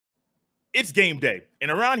It's game day. And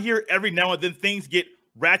around here, every now and then, things get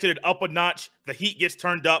ratcheted up a notch. The heat gets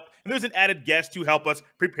turned up. And there's an added guest to help us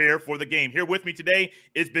prepare for the game. Here with me today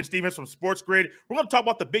is Ben Stevens from Sports Grid. We're going to talk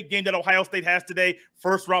about the big game that Ohio State has today,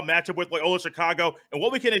 first-round matchup with Loyola Chicago, and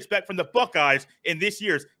what we can expect from the Buckeyes in this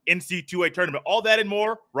year's NCAA tournament. All that and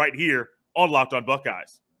more right here on Locked On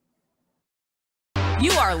Buckeyes.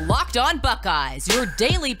 You are Locked On Buckeyes, your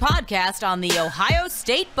daily podcast on the Ohio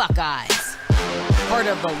State Buckeyes. Part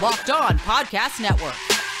of the Locked On Podcast Network,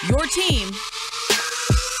 your team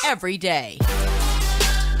every day.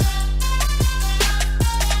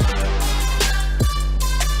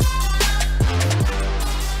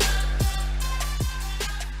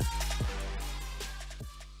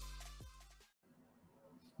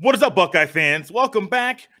 What is up, Buckeye fans? Welcome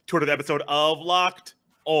back to another episode of Locked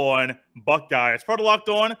On Buckeyes, part of Locked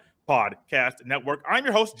On Podcast Network. I'm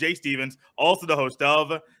your host, Jay Stevens, also the host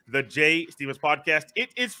of the Jay Stevens Podcast.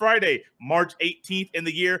 It is Friday, March 18th in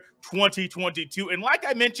the year 2022. And like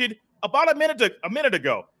I mentioned about a minute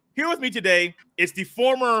ago, here with me today is the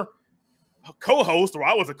former co-host, or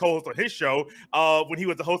I was a co-host on his show when he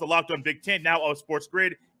was the host of Locked On Big Ten, now of Sports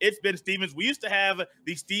Grid. It's Ben Stevens. We used to have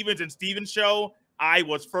the Stevens and Stevens show. I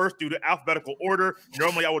was first due to alphabetical order.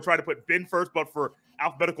 Normally, I would try to put Ben first, but for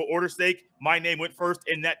alphabetical order's sake, my name went first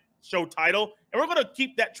in that show title. And we're going to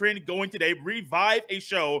keep that trend going today, revive a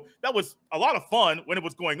show that was a lot of fun when it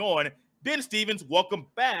was going on. Ben Stevens, welcome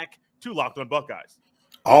back to Locked On Buckeyes.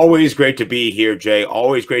 Always great to be here, Jay.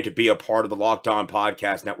 Always great to be a part of the Locked On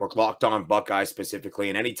Podcast Network, Locked On Buckeyes specifically.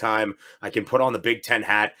 And anytime I can put on the Big Ten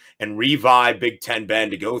hat and revive Big Ten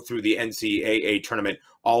Ben to go through the NCAA tournament,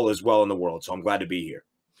 all is well in the world. So I'm glad to be here.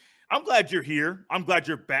 I'm glad you're here. I'm glad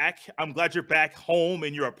you're back. I'm glad you're back home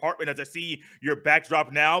in your apartment as I see your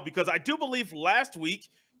backdrop now, because I do believe last week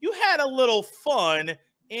you had a little fun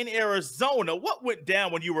in Arizona. What went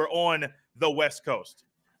down when you were on the West Coast?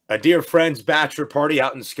 A dear friend's bachelor party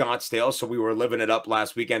out in Scottsdale, so we were living it up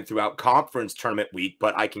last weekend throughout conference tournament week,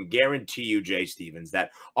 but I can guarantee you, Jay Stevens,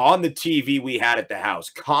 that on the TV we had at the house,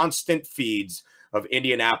 constant feeds of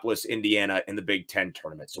Indianapolis, Indiana in the Big Ten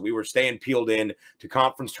tournament. So we were staying peeled in to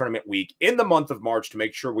conference tournament week in the month of March to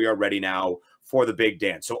make sure we are ready now for the big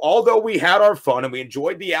dance. So although we had our fun and we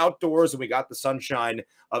enjoyed the outdoors and we got the sunshine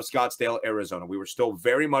of Scottsdale, Arizona, we were still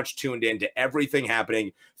very much tuned in to everything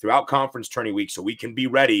happening throughout conference tourney week so we can be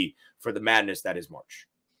ready for the madness that is March.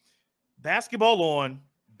 Basketball on,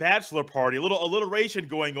 bachelor party, a little alliteration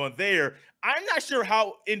going on there. I'm not sure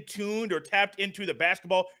how in tuned or tapped into the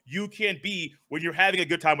basketball you can be when you're having a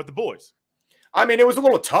good time with the boys. I mean, it was a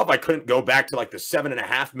little tough. I couldn't go back to like the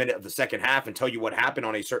 7.5 minute of the second half and tell you what happened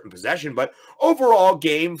on a certain possession, but overall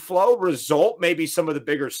game flow, result, maybe some of the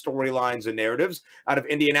bigger storylines and narratives out of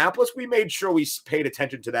Indianapolis, we made sure we paid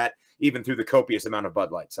attention to that even through the copious amount of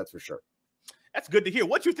Bud Lights. That's for sure. That's good to hear.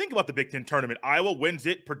 What do you think about the Big Ten tournament? Iowa wins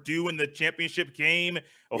it. Purdue in the championship game.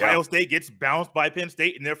 Ohio State gets bounced by Penn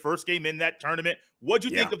State in their first game in that tournament. What do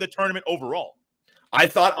you think of the tournament overall? I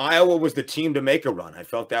thought Iowa was the team to make a run. I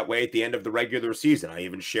felt that way at the end of the regular season. I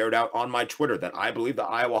even shared out on my Twitter that I believe the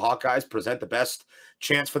Iowa Hawkeyes present the best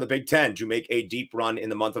chance for the Big Ten to make a deep run in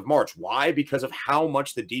the month of March. Why? Because of how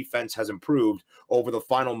much the defense has improved over the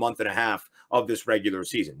final month and a half of this regular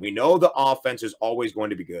season. We know the offense is always going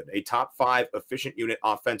to be good, a top 5 efficient unit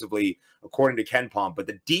offensively, according to Ken Pom, but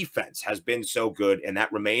the defense has been so good, and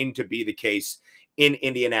that remained to be the case in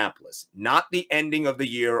Indianapolis. Not the ending of the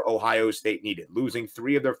year Ohio State needed, losing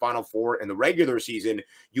 3 of their final 4 in the regular season.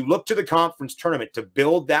 You look to the conference tournament to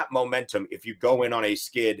build that momentum. If you go in on a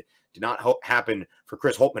skid, did not happen for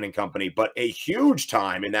Chris Holtmann and company, but a huge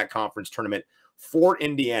time in that conference tournament for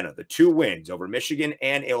Indiana. The 2 wins over Michigan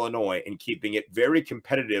and Illinois and keeping it very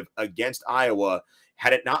competitive against Iowa.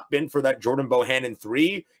 Had it not been for that Jordan Bohannon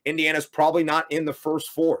 3, Indiana's probably not in the first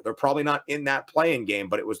 4. They're probably not in that playing game,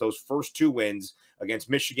 but it was those first 2 wins against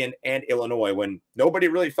Michigan and Illinois when nobody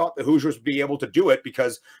really thought the Hoosiers would be able to do it,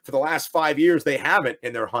 because for the last 5 years, they haven't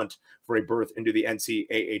in their hunt for a berth into the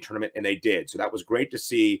NCAA tournament, and they did. So that was great to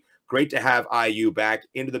see. Great to have IU back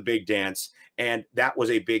into the big dance. And that was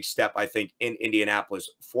a big step, I think, in Indianapolis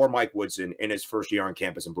for Mike Woodson in his first year on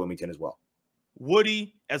campus in Bloomington as well.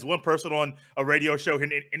 Woody, as one person on a radio show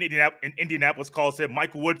in Indianapolis calls him,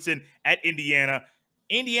 Michael Woodson at Indiana.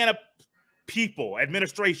 Indiana people,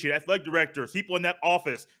 administration, athletic directors, people in that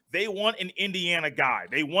office, they want an Indiana guy.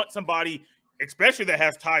 They want somebody, especially that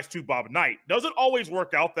has ties to Bob Knight. Doesn't always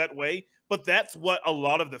work out that way, but that's what a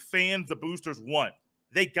lot of the fans, the boosters want.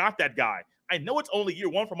 They got that guy. I know it's only year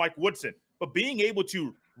 1 for Mike Woodson, but being able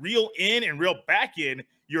to reel in and reel back in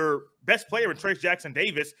your best player in Trace Jackson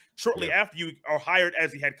Davis shortly after you are hired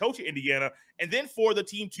as the head coach of Indiana, and then for the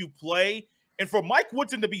team to play and for Mike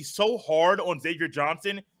Woodson to be so hard on Xavier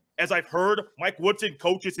Johnson. As I've heard, Mike Woodson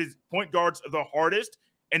coaches his point guards the hardest,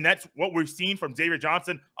 and that's what we've seen from Xavier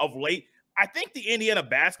Johnson of late. I think the Indiana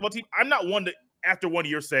basketball team, I'm not one to, after 1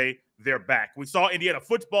 year, say they're back. We saw Indiana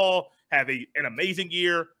football have an amazing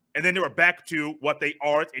year, and then they were back to what they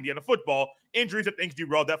are at Indiana football. Injuries and things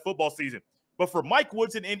derailed that football season. But for Mike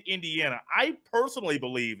Woodson in Indiana, I personally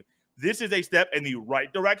believe this is a step in the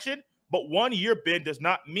right direction, but 1 year, Ben, does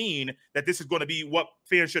not mean that this is going to be what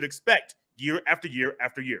fans should expect year after year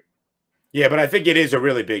after year. Yeah, but I think it is a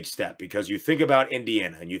really big step because you think about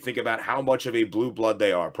Indiana and you think about how much of a blue blood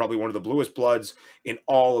they are, probably one of the bluest bloods in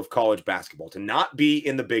all of college basketball. To not be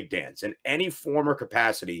in the big dance in any form or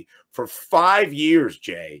capacity for 5 years,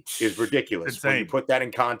 Jay, is ridiculous when you put that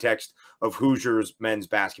in context of Hoosiers men's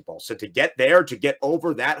basketball. So to get there, to get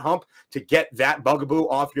over that hump, to get that bugaboo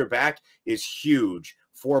off your back is huge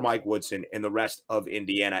for Mike Woodson and the rest of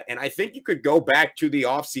Indiana. And I think you could go back to the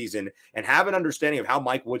offseason and have an understanding of how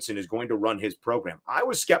Mike Woodson is going to run his program. I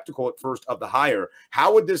was skeptical at first of the hire.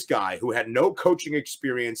 How would this guy who had no coaching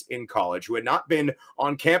experience in college, who had not been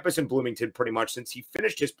on campus in Bloomington pretty much since he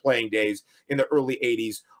finished his playing days in the early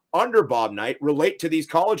 80s under Bob Knight, relate to these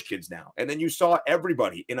college kids now? And then you saw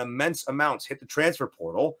everybody in immense amounts hit the transfer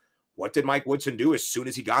portal. What did Mike Woodson do? As soon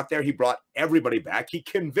as he got there, he brought everybody back. He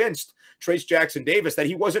convinced Trace Jackson Davis that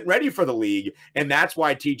he wasn't ready for the league, and that's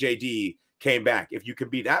why TJD came back. If you can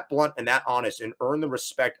be that blunt and that honest and earn the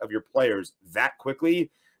respect of your players that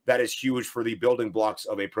quickly, that is huge for the building blocks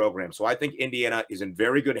of a program. So I think Indiana is in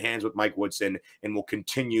very good hands with Mike Woodson and will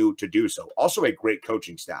continue to do so. Also a great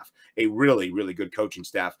coaching staff, a really, really good coaching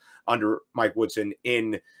staff under Mike Woodson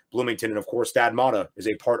in Bloomington. And of course, Thad Matta is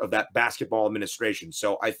a part of that basketball administration.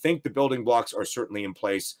 So I think the building blocks are certainly in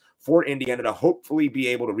place for Indiana to hopefully be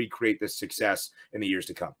able to recreate this success in the years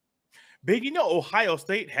to come. Big, Ohio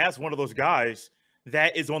State has one of those guys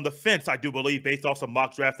that is on the fence, I do believe, based off some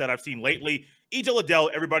mock drafts that I've seen lately. E.J.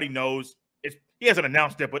 Liddell, everybody knows. He hasn't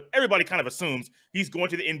announced it, but everybody kind of assumes he's going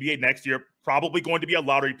to the NBA next year, probably going to be a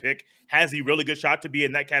lottery pick, has a really good shot to be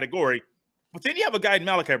in that category. But then you have a guy in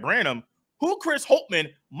Malachi Branham who Chris Holtman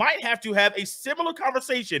might have to have a similar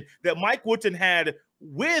conversation that Mike Woodson had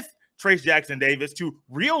with Trace Jackson Davis to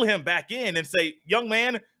reel him back in and say, young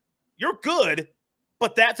man, you're good,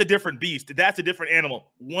 but that's a different beast. That's a different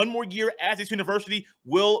animal. 1 more year at this university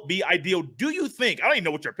will be ideal. Do you think, I don't even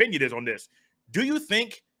know what your opinion is on this, do you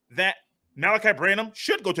think that Malachi Branham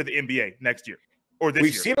should go to the NBA next year? Or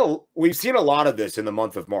this year? We've seen a lot of this in the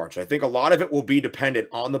month of March. I think a lot of it will be dependent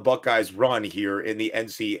on the Buckeyes' run here in the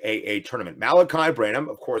NCAA tournament. Malachi Branham,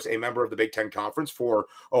 of course, a member of the Big Ten Conference for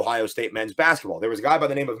Ohio State men's basketball. There was a guy by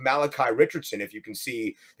the name of Malachi Richardson, if you can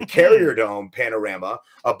see the Carrier Dome panorama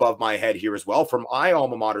above my head here as well, from my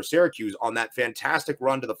alma mater, Syracuse, on that fantastic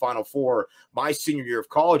run to the Final Four my senior year of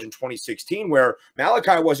college in 2016, where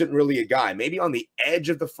Malachi wasn't really a guy, maybe on the edge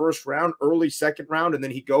of the first round, early second round, and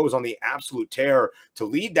then he goes on the absolute tear to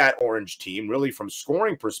lead that orange team, really from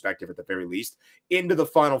scoring perspective at the very least, into the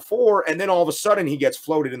Final Four. And then all of a sudden he gets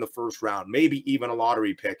floated in the first round, maybe even a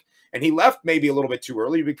lottery pick. And he left maybe a little bit too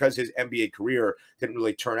early because his NBA career didn't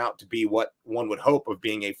really turn out to be what one would hope of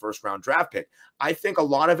being a first-round draft pick. I think a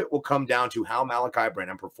lot of it will come down to how Malachi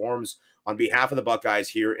Branham performs on behalf of the Buckeyes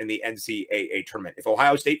here in the NCAA tournament. If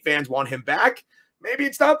Ohio State fans want him back, maybe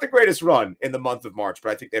it's not the greatest run in the month of March,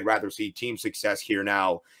 but I think they'd rather see team success here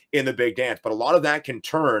now in the big dance. But a lot of that can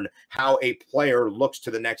turn how a player looks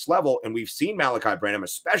to the next level. And we've seen Malachi Branham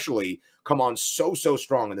especially come on so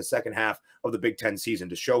strong in the second half of the Big Ten season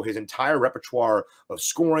to show his entire repertoire of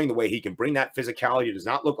scoring, the way he can bring that physicality. He does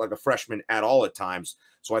not look like a freshman at all at times.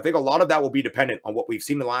 So I think a lot of that will be dependent on what we've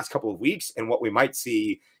seen in the last couple of weeks and what we might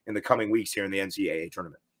see in the coming weeks here in the NCAA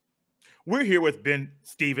tournament. We're here with Ben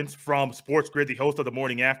Stevens from Sports Grid, the host of The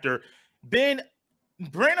Morning After. Ben,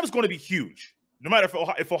 Branham's going to be huge. No matter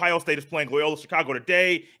if Ohio State is playing Loyola Chicago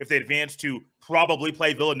today, if they advance to probably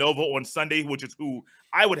play Villanova on Sunday, which is who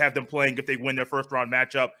I would have them playing if they win their first-round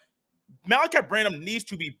matchup. Malachi Branham needs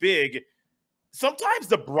to be big. Sometimes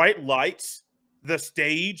the bright lights, the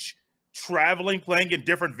stage, traveling, playing in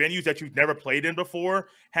different venues that you've never played in before,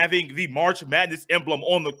 having the March Madness emblem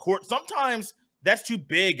on the court, sometimes that's too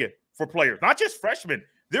big for players, not just freshmen.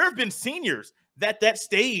 There have been seniors that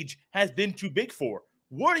stage has been too big for.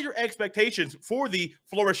 What are your expectations for the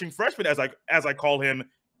flourishing freshman, as I call him,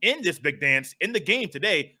 in this big dance in the game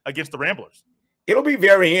today against the Ramblers? It'll be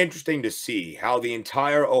very interesting to see how the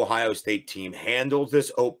entire Ohio State team handles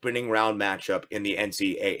this opening round matchup in the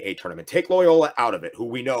NCAA tournament. Take Loyola out of it, who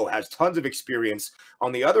we know has tons of experience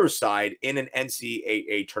on the other side in an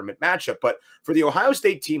NCAA tournament matchup. But for the Ohio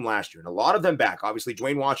State team last year, and a lot of them back, obviously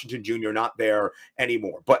Dwayne Washington Jr. not there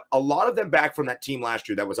anymore, but a lot of them back from that team last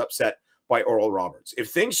year that was upset by Oral Roberts.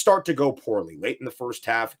 If things start to go poorly late in the first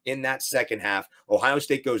half, in that second half, Ohio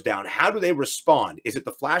State goes down, how do they respond? Is it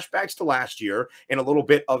the flashbacks to last year and a little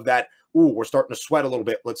bit of that, ooh, we're starting to sweat a little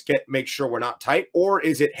bit, let's make sure we're not tight? Or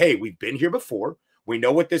is it, hey, we've been here before, we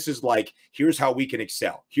know what this is like, here's how we can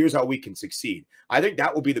excel, here's how we can succeed? I think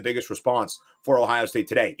that will be the biggest response for Ohio State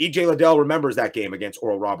today. E.J. Liddell remembers that game against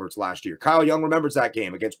Oral Roberts last year. Kyle Young remembers that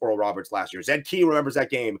game against Oral Roberts last year. Zed Key remembers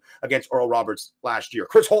that game against Oral Roberts last year.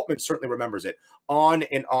 Chris Holtmann certainly remembers it. On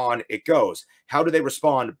and on it goes. How do they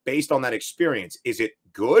respond based on that experience? Is it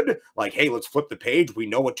good? Like, hey, let's flip the page. We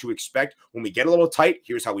know what to expect. When we get a little tight,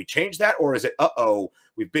 here's how we change that. Or is it, uh-oh,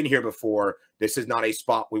 we've been here before. This is not a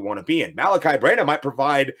spot we want to be in. Malachi Branham might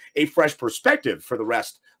provide a fresh perspective for the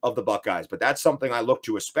rest of the Buckeyes, but that's something I look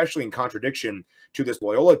to, especially in contradiction to this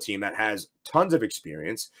Loyola team that has tons of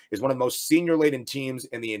experience, is one of the most senior-laden teams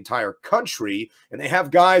in the entire country, and they have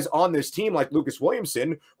guys on this team like Lucas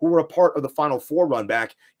Williamson who were a part of the Final Four run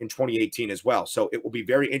back in 2018 as well. So it will be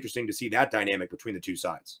very interesting to see that dynamic between the two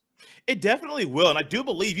sides. It definitely will. And I do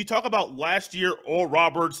believe you talk about last year, Oral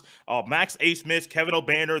Roberts, Max A. Smith, Kevin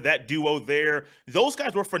O'Banner, that duo there. Those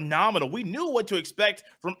guys were phenomenal. We knew what to expect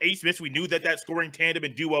from A. Smith. We knew that scoring tandem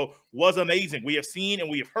and duo was amazing. We have seen and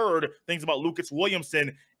we have heard things about Lucas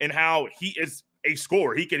Williamson and how he is a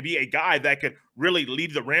scorer. He can be a guy that could really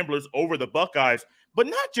lead the Ramblers over the Buckeyes. But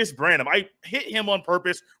not just Branham. I hit him on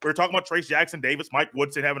purpose. We were talking about Trace Jackson Davis, Mike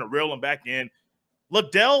Woodson having to reel him back in.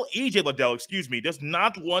 E.J. Liddell, does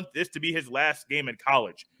not want this to be his last game in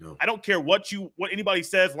college. No. I don't care what anybody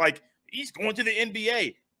says, like, he's going to the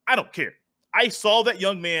NBA. I don't care. I saw that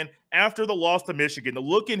young man after the loss to Michigan, the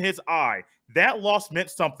look in his eye. That loss meant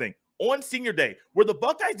something. On senior day, where the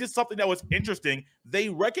Buckeyes did something that was interesting, they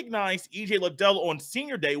recognized E.J. Liddell on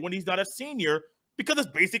senior day when he's not a senior because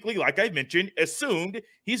it's basically, like I mentioned, assumed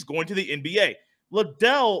he's going to the NBA.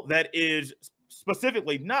 Liddell, that is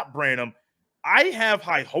specifically not Branham, I have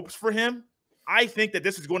high hopes for him. I think that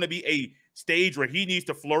this is going to be a stage where he needs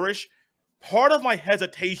to flourish. Part of my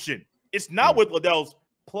hesitation, it's not with Liddell's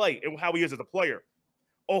play and how he is as a player.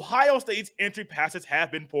 Ohio State's entry passes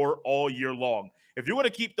have been poor all year long. If you want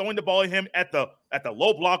to keep throwing the ball at him at the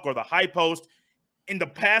low block or the high post, and the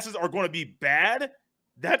passes are going to be bad,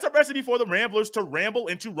 that's a recipe for the Ramblers to ramble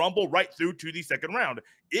and to rumble right through to the second round.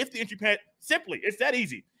 If the entry pass, it's that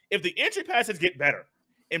easy. If the entry passes get better,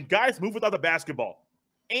 and guys move without the basketball,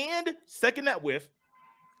 and second that with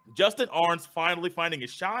Justin Arns finally finding his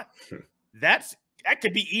shot, that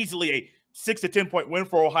could be easily a 6 to 10 point win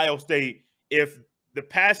for Ohio State if the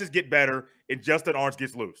passes get better and Justin Arns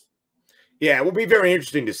gets loose. Yeah, it will be very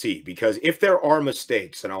interesting to see, because if there are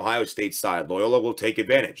mistakes on Ohio State's side, Loyola will take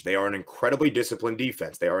advantage. They are an incredibly disciplined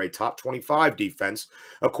defense. They are a top 25 defense,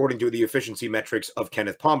 according to the efficiency metrics of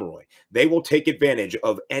Kenneth Pomeroy. They will take advantage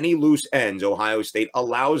of any loose ends Ohio State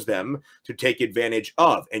allows them to take advantage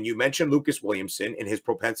of. And you mentioned Lucas Williamson and his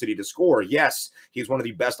propensity to score. Yes, he's one of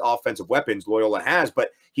the best offensive weapons Loyola has, but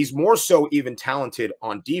he's more so even talented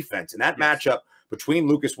on defense. And that matchup between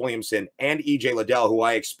Lucas Williamson and E.J. Liddell, who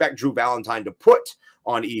I expect Drew Valentine to put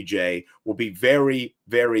on E.J., will be very,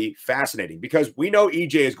 very fascinating, because we know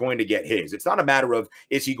E.J. is going to get his. It's not a matter of,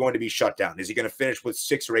 is he going to be shut down? Is he going to finish with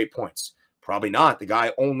 6 or 8 points? Probably not. The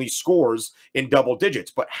guy only scores in double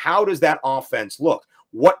digits. But how does that offense look?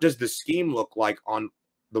 What does the scheme look like on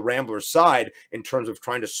the Ramblers side in terms of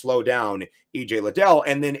trying to slow down E.J. Liddell?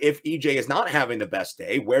 And then if E.J. is not having the best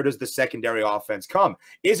day, where does the secondary offense come?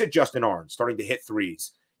 Is it Justin Arns starting to hit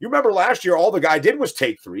threes? You remember last year, all the guy did was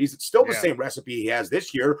take threes. It's still the same recipe he has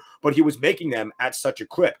this year, but he was making them at such a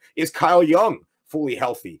clip. Is Kyle Young fully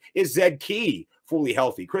healthy? Is Zed Key fully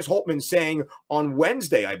healthy? Chris Holtmann saying on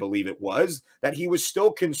Wednesday, I believe it was, that he was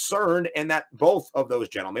still concerned and that both of those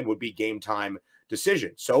gentlemen would be game time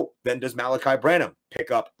decision. So then does Malachi Branham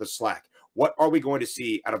pick up the slack? What are we going to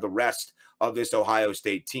see out of the rest of this Ohio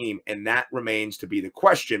State team? And that remains to be the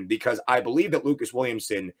question, because I believe that Lucas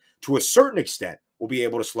Williamson, to a certain extent, will be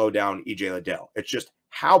able to slow down E.J. Liddell. It's just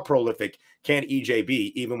how prolific can E.J.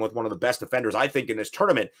 be, even with one of the best defenders, I think, in this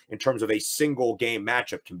tournament in terms of a single game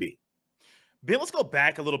matchup can be. Ben, let's go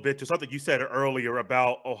back a little bit to something you said earlier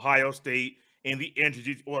about Ohio State and the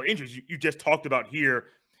injuries you just talked about here.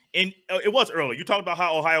 And it was early. You talked about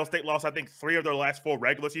how Ohio State lost, I think, 3 of their last 4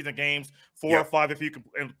 regular season games, 4 or 5 if you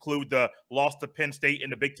include the loss to Penn State in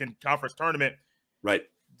the Big Ten Conference tournament. Right.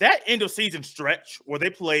 That end of season stretch where they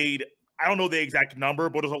played, I don't know the exact number,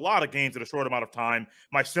 but there's a lot of games in a short amount of time.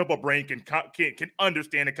 My simple brain can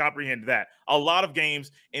understand and comprehend that. A lot of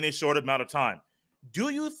games in a short amount of time. Do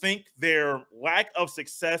you think their lack of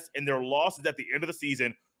success and their losses at the end of the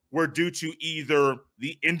season were due to either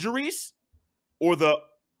the injuries or the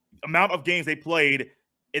amount of games they played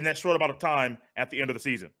in that short amount of time at the end of the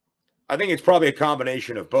season? I think it's probably a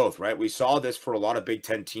combination of both, right? We saw this for a lot of Big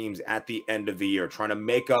Ten teams at the end of the year, trying to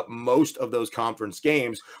make up most of those conference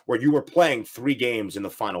games where you were playing 3 games in the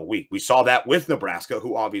final week. We saw that with Nebraska,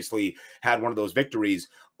 who obviously had one of those victories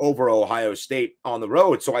over Ohio State on the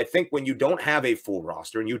road. So I think when you don't have a full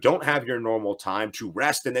roster and you don't have your normal time to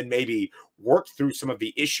rest and then maybe work through some of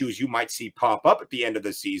the issues you might see pop up at the end of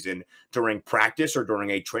the season during practice or during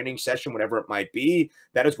a training session, whatever it might be,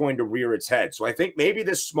 that is going to rear its head. So I think maybe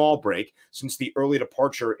this small break since the early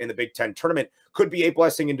departure in the Big Ten tournament could be a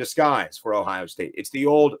blessing in disguise for Ohio State. It's the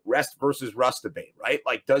old rest versus rust debate, right?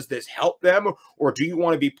 Like, does this help them, or do you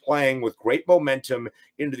want to be playing with great momentum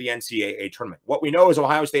into the NCAA tournament? What we know is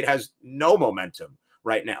Ohio State has no momentum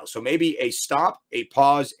right now. So maybe a stop, a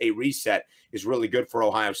pause, a reset is really good for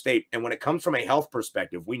Ohio State. And when it comes from a health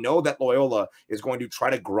perspective, we know that Loyola is going to try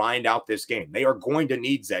to grind out this game. They are going to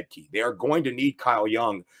need Zedke. They are going to need Kyle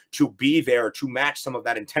Young to be there to match some of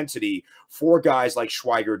that intensity for guys like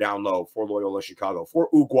Schweiger down low, for Loyola Chicago, for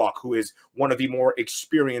Ugwak, who is one of the more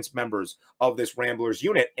experienced members of this Ramblers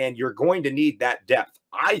unit. And you're going to need that depth,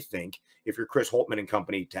 I think, if you're Chris Holtmann and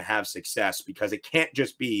company, to have success, because it can't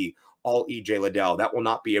just be all E.J. Liddell. That will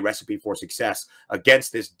not be a recipe for success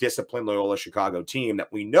against this disciplined Loyola Chicago team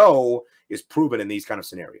that we know is proven in these kind of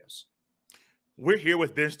scenarios. We're here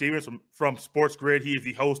with Ben Stevens from Sports Grid. He is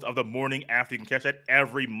the host of The Morning After. You can catch that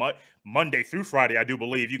every Monday through Friday, I do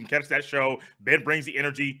believe. You can catch that show. Ben brings the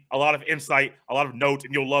energy, a lot of insight, a lot of notes,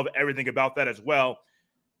 and you'll love everything about that as well.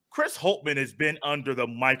 Chris Holtmann has been under the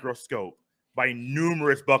microscope by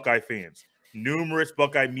numerous Buckeye fans, numerous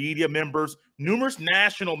Buckeye media members, numerous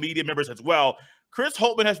national media members as well. Chris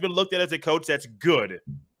Holtmann has been looked at as a coach that's good,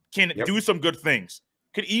 can do some good things,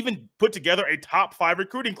 could even put together a top 5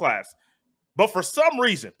 recruiting class. But for some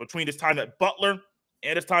reason, between his time at Butler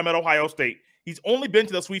and his time at Ohio State, he's only been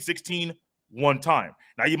to the Sweet 16 one time.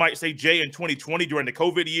 Now, you might say, Jay, in 2020, during the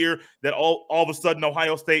COVID year, that all of a sudden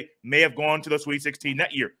Ohio State may have gone to the Sweet 16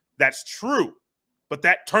 that year. That's true. But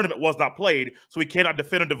that tournament was not played, so we cannot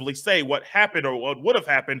definitively say what happened or what would have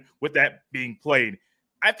happened with that being played.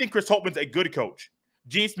 I think Chris Holtmann's a good coach.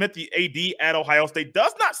 Gene Smith, the AD at Ohio State,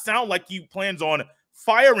 does not sound like he plans on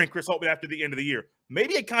firing Chris Holtmann after the end of the year.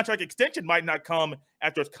 Maybe a contract extension might not come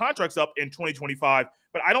after his contract's up in 2025,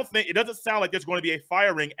 but I don't think it doesn't sound like there's going to be a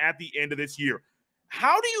firing at the end of this year.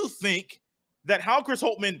 How do you think that how Chris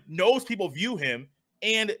Holtmann knows people view him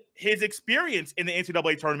and his experience in the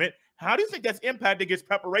NCAA tournament, how do you think that's impacting his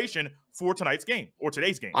preparation for tonight's game or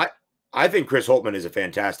today's game? I think Chris Holtmann is a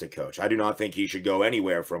fantastic coach. I do not think he should go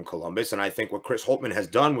anywhere from Columbus. And I think what Chris Holtmann has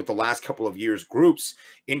done with the last couple of years' groups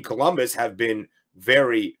in Columbus have been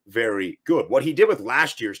very, very good. What he did with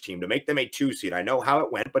last year's team to make them a 2 seed, I know how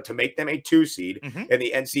it went, but to make them a 2 seed in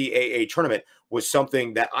the NCAA tournament was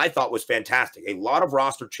something that I thought was fantastic. A lot of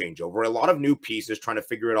roster changeover, a lot of new pieces trying to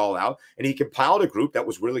figure it all out. And he compiled a group that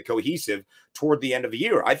was really cohesive toward the end of the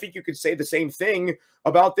year. I think you could say the same thing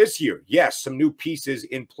about this year. Yes, some new pieces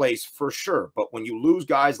in place for sure. But when you lose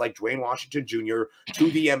guys like Dwayne Washington Jr.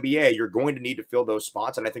 to the NBA, you're going to need to fill those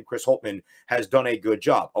spots. And I think Chris Holtmann has done a good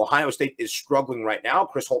job. Ohio State is struggling right now.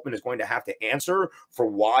 Chris Holtmann is going to have to answer for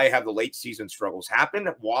why have the late season struggles happened.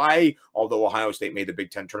 Why, although Ohio State made the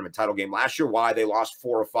Big Ten tournament title game last year, why they lost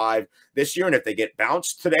 4 or 5 this year. And if they get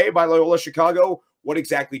bounced today by Loyola Chicago, what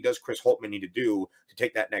exactly does Chris Holtmann need to do to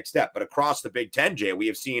take that next step? But across the Big Ten, Jay, we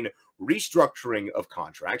have seen restructuring of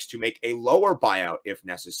contracts to make a lower buyout if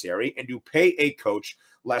necessary and to pay a coach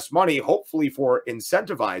less money, hopefully for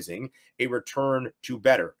incentivizing a return to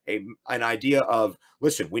better. An idea of,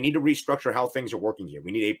 listen, we need to restructure how things are working here.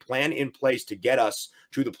 We need a plan in place to get us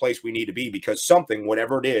to the place we need to be because something,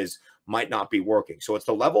 whatever it is, might not be working. So it's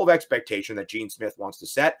the level of expectation that Gene Smith wants to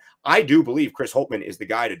set. I do believe Chris Holtmann is the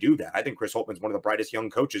guy to do that. I think Chris Holtmann is one of the brightest young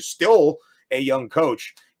coaches, still a young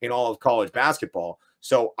coach in all of college basketball.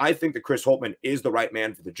 So I think that Chris Holtmann is the right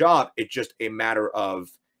man for the job. It's just a matter of,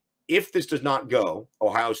 if this does not go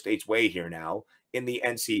Ohio State's way here now in the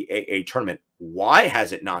NCAA tournament, why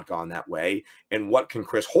has it not gone that way? And what can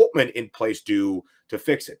Chris Holtmann in place do to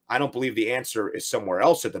fix it? I don't believe the answer is somewhere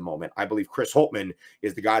else at the moment. I believe Chris Holtmann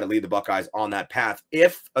is the guy to lead the Buckeyes on that path.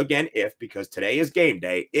 If, because today is game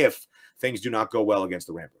day, if things do not go well against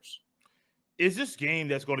the Ramblers. Is this game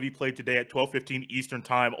that's going to be played today at 12:15 Eastern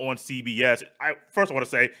time on CBS? First I want to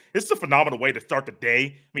say this is a phenomenal way to start the day.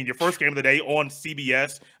 I mean, your first game of the day on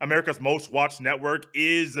CBS, America's most watched network,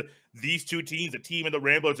 is these two teams, the team and the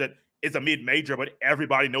Ramblers that is a mid-major, but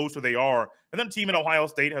everybody knows who they are. And then the team in Ohio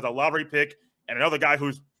State has a lottery pick and another guy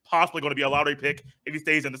who's possibly going to be a lottery pick if he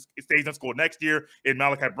stays in school next year in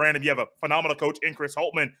Malachi Branham. You have a phenomenal coach in Chris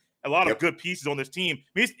Holtman. A lot of good pieces on this team.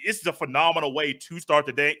 I mean, this is a phenomenal way to start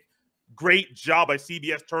the day. Great job by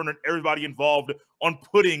CBS Turner and everybody involved on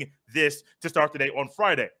putting this to start the day on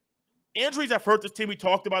Friday. Injuries have hurt this team. We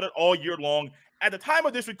talked about it all year long. At the time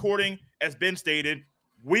of this recording, as Ben stated,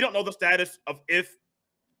 we don't know the status of if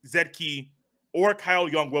Zed Key or Kyle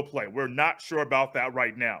Young will play. We're not sure about that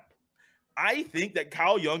right now. I think that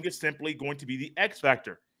Kyle Young is simply going to be the X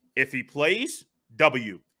factor. If he plays,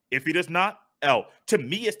 W. If he does not, L. To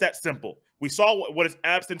me, it's that simple. We saw what his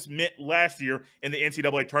absence meant last year in the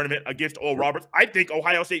NCAA tournament against Oral Roberts. I think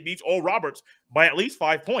Ohio State beats Oral Roberts by at least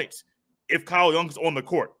 5 points if Kyle Young's on the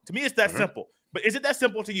court. To me, it's that simple. But is it that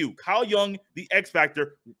simple to you? Kyle Young, the X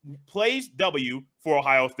factor, plays W for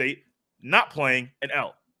Ohio State, not playing an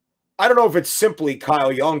L. I don't know if it's simply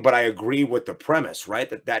Kyle Young, but I agree with the premise, right?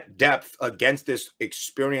 That depth against this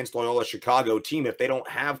experienced Loyola Chicago team, if they don't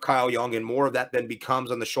have Kyle Young, and more of that then becomes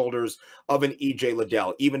on the shoulders of an EJ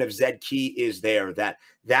Liddell, even if Zed Key is there,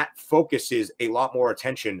 that focuses a lot more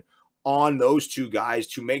attention on those two guys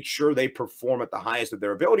to make sure they perform at the highest of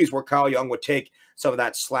their abilities, where Kyle Young would take some of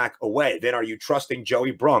that slack away. Then are you trusting Joey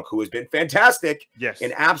Brunk, who has been fantastic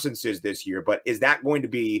in absences this year, but is that going to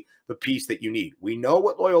be the piece that you need? We know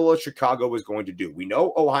what Loyola Chicago is going to do. We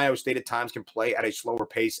know Ohio State at times can play at a slower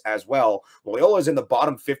pace as well. Loyola is in the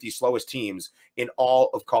bottom 50 slowest teams in all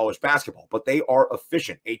of college basketball, but they are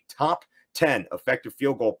efficient, a top 10 effective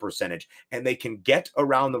field goal percentage, and they can get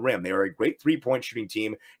around the rim. They are a great three-point shooting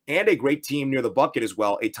team and a great team near the bucket as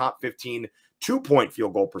well, a top 15 two-point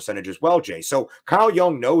field goal percentage as well, Jay. So Kyle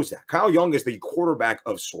Young knows that. Kyle Young is the quarterback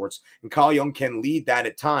of sorts, and Kyle Young can lead that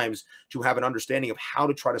at times to have an understanding of how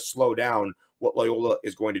to try to slow down what Loyola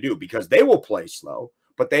is going to do, because they will play slow,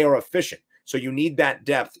 but they are efficient. So you need that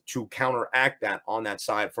depth to counteract that on that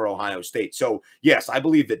side for Ohio State. So, yes, I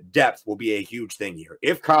believe that depth will be a huge thing here.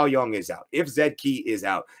 If Kyle Young is out, if Zed Key is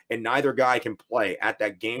out, and neither guy can play at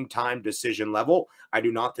that game time decision level, I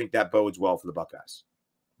do not think that bodes well for the Buckeyes.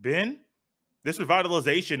 Ben, this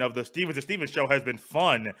revitalization of the Stevens show has been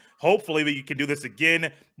fun. Hopefully we can do this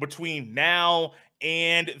again between now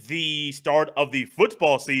and the start of the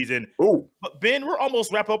football season. Ooh. But Ben, we're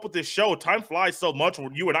almost wrapped up with this show. Time flies so much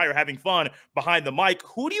when you and I are having fun behind the mic.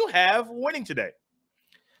 Who do you have winning today?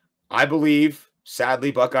 I believe,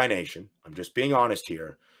 sadly, Buckeye Nation, I'm just being honest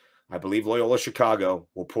here, I believe Loyola Chicago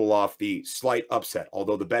will pull off the slight upset,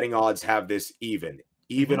 although the betting odds have this even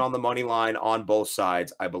on the money line on both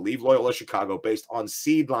sides. I believe Loyola Chicago, based on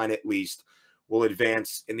seed line at least, will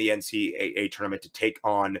advance in the NCAA tournament to take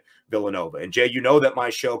on Villanova. And Jay, you know that my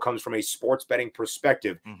show comes from a sports betting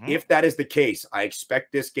perspective. If that is the case, I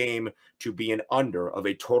expect this game to be an under of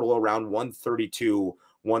a total around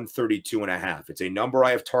 132 and a half. It's a number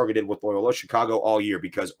I have targeted with Loyola Chicago all year,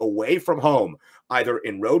 because away from home, either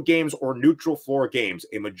in road games or neutral floor games,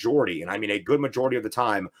 a majority, and I mean a good majority of the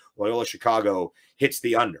time, Loyola Chicago hits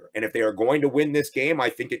the under. And if they are going to win this game, I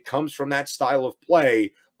think it comes from that style of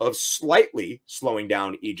play of slightly slowing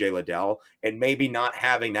down EJ Liddell and maybe not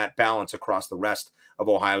having that balance across the rest of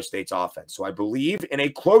Ohio State's offense. So I believe in a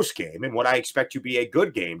close game, and what I expect to be a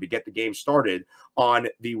good game to get the game started on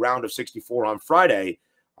the round of 64 on Friday.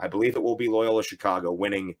 I believe it will be Loyola Chicago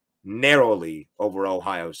winning narrowly over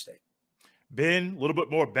Ohio State. Ben, a little bit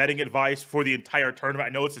more betting advice for the entire tournament.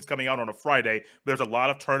 I know it's coming out on a Friday, but there's a lot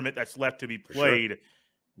of tournament that's left to be played. Sure.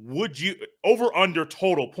 Would you, over under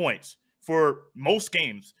total points for most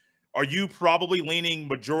games, are you probably leaning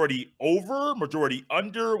majority over, majority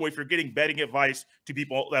under, or if you're getting betting advice to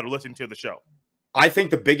people that are listening to the show? I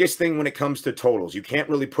think the biggest thing when it comes to totals, you can't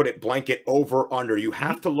really put it blanket over, under. You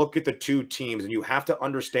have to look at the two teams, and you have to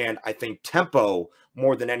understand, I think, tempo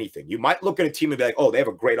more than anything. You might look at a team and be like, oh, they have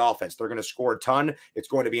a great offense, they're going to score a ton, it's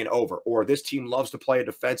going to be an over. Or this team loves to play a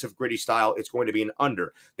defensive, gritty style, it's going to be an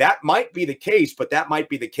under. That might be the case, but that might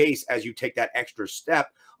be the case as you take that extra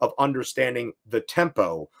step of understanding the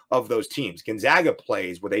tempo of those teams. Gonzaga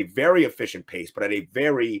plays with a very efficient pace, but at a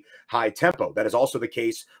very high tempo. That is also the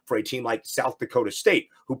case for a team like South Dakota State,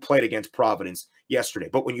 who played against Providence yesterday.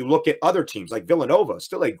 But when you look at other teams like Villanova,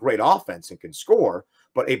 still a great offense and can score,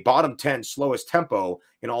 but a bottom 10 slowest tempo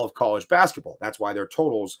in all of college basketball. That's why their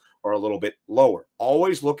totals are a little bit lower.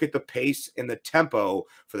 Always look at the pace and the tempo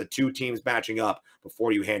for the two teams matching up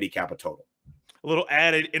before you handicap a total. a little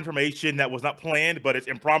added information that was not planned, but it's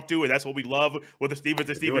impromptu, and that's what we love with the Stevens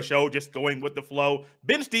and Stevens show, just going with the flow.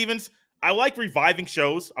 Ben Stevens, I like reviving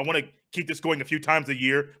shows. I want to keep this going a few times a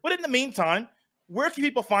year. But in the meantime, where can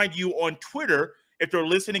people find you on Twitter if they're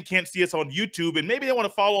listening, can't see us on YouTube, and maybe they want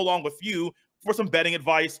to follow along with you for some betting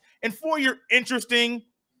advice and for your interesting,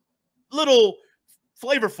 little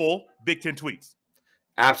flavorful Big Ten tweets?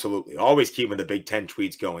 Absolutely. Always keeping the Big Ten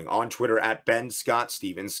tweets going on Twitter at Ben Scott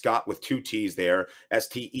Stevens, Scott with 2 T's there,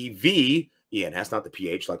 STEVENS, not the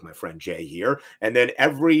PH like my friend Jay here. And then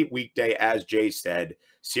every weekday, as Jay said,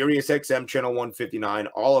 Sirius XM channel 159,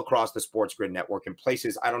 all across the Sports Grid network in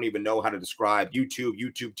places I don't even know how to describe. YouTube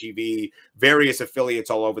TV, various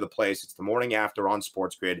affiliates all over the place. It's the morning after on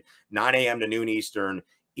Sports Grid, 9 a.m. to noon Eastern,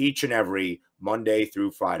 each and every Monday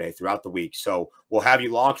through Friday throughout the week. So we'll have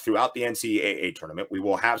you locked throughout the NCAA tournament. We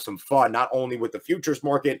will have some fun, not only with the futures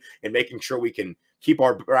market and making sure we can keep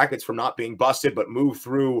our brackets from not being busted, but move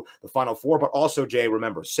through the Final Four. But also, Jay,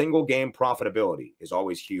 remember, single game profitability is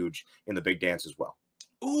always huge in the big dance as well.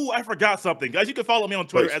 Ooh, I forgot something. Guys, you can follow me on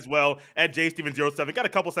Twitter as well at JStevens07. Got a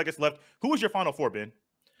couple seconds left. Who is your Final Four, Ben?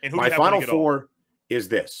 And who my Final Four is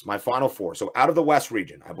this. My Final Four. So out of the West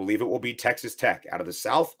region, I believe it will be Texas Tech. Out of the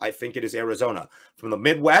South, I think it is Arizona. From the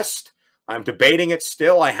Midwest, I'm debating it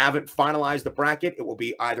still. I haven't finalized the bracket. It will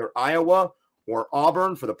be either Iowa or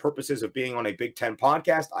Auburn. For the purposes of being on a Big Ten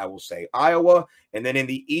podcast, I will say Iowa. And then in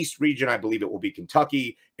the East region, I believe it will be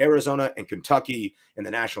Kentucky, Arizona, and Kentucky in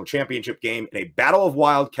the national championship game. In a battle of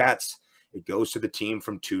Wildcats, it goes to the team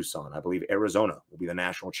from Tucson. I believe Arizona will be the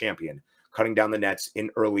national champion, cutting down the nets in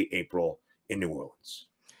early April in New Orleans.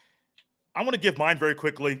 I want to give mine very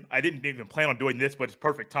quickly. I didn't even plan on doing this, but it's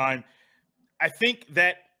perfect time. I think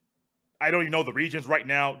that I don't even know the regions right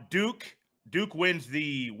now. Duke wins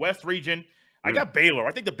the West region. I got Baylor.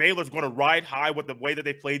 I think the Baylor's going to ride high with the way that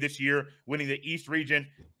they played this year, winning the East region.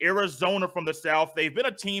 Arizona from the South. They've been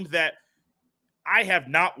a team that I have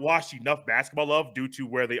not watched enough basketball of due to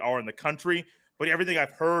where they are in the country. But everything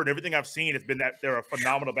I've heard, everything I've seen has been that they're a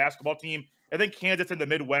phenomenal basketball team. I think Kansas in the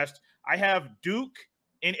Midwest. I have Duke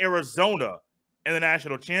in Arizona in the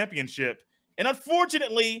national championship. And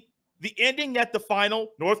unfortunately, the ending that the final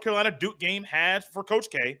North Carolina-Duke game has for Coach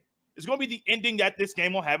K is going to be the ending that this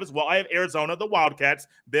game will have as well. I have Arizona, the Wildcats.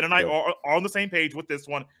 Ben and I are on the same page with this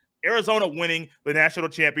one. Arizona winning the national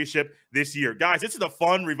championship this year. Guys, this is a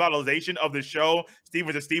fun revitalization of the show.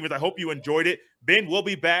 Stevens and Stevens, I hope you enjoyed it. Ben will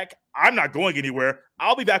be back. I'm not going anywhere.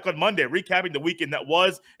 I'll be back on Monday recapping the weekend that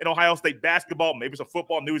was in Ohio State basketball, maybe some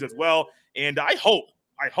football news as well. And I hope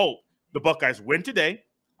the Buckeyes win today.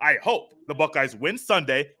 I hope the Buckeyes win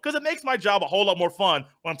Sunday because it makes my job a whole lot more fun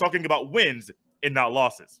when I'm talking about wins and not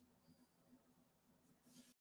losses.